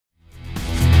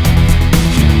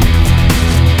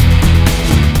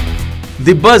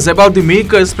The buzz about the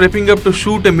makers prepping up to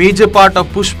shoot a major part of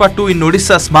Pushpa 2 in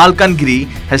Odisha's Malkangiri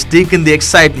has taken the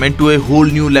excitement to a whole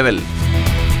new level.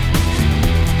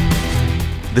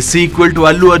 The sequel to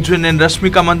Allu Arjun and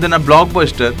Rashmika Mandanna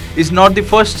Blockbuster is not the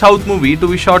first South movie to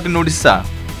be shot in Odisha.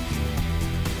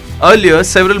 Earlier,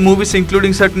 several movies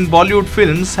including certain Bollywood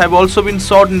films have also been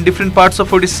shot in different parts of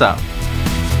Odisha.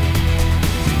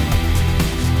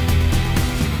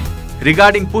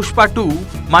 Regarding Pushpa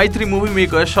 2, Maitri movie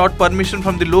maker sought permission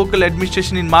from the local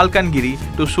administration in Malkangiri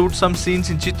to shoot some scenes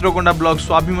in Chitrakonda block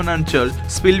Swabhimana Anchal,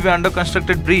 spillway under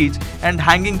constructed bridge and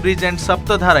hanging bridge and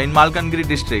Saptadhara in Malkangiri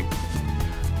district.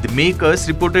 The makers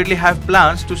reportedly have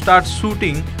plans to start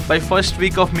shooting by first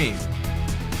week of May.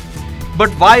 But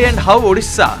why and how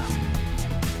Odisha?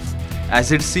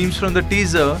 As it seems from the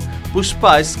teaser,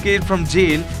 Pushpa escaped from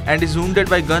jail and is wounded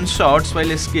by gunshots while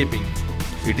escaping.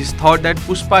 It is thought that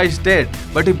Pushpa is dead,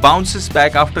 but he bounces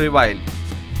back after a while.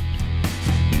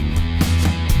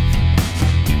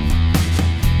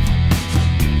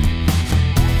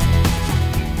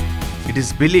 It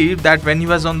is believed that when he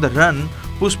was on the run,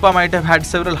 Pushpa might have had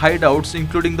several hideouts,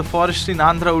 including the forest in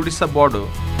Andhra-Odisha border.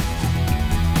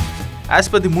 As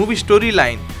per the movie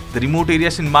storyline, the remote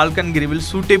areas in Malkangiri will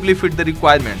suitably fit the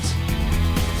requirements.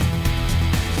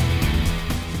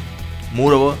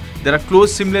 Moreover, there are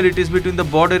close similarities between the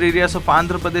border areas of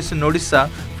Andhra Pradesh and Odisha,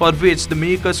 for which the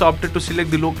makers opted to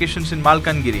select the locations in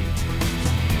Malkangiri.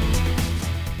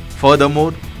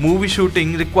 Furthermore, movie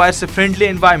shooting requires a friendly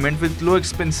environment with low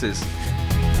expenses.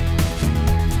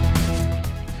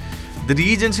 The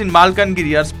regions in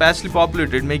Malkangiri are sparsely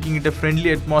populated, making it a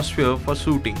friendly atmosphere for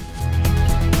shooting.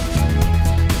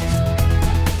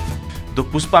 Though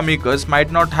Pushpa makers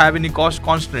might not have any cost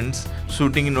constraints,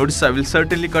 shooting in Odisha will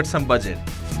certainly cut some budget.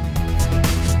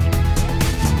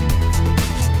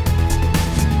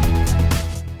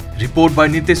 Report by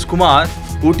Nitesh Kumar,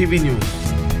 OTV News.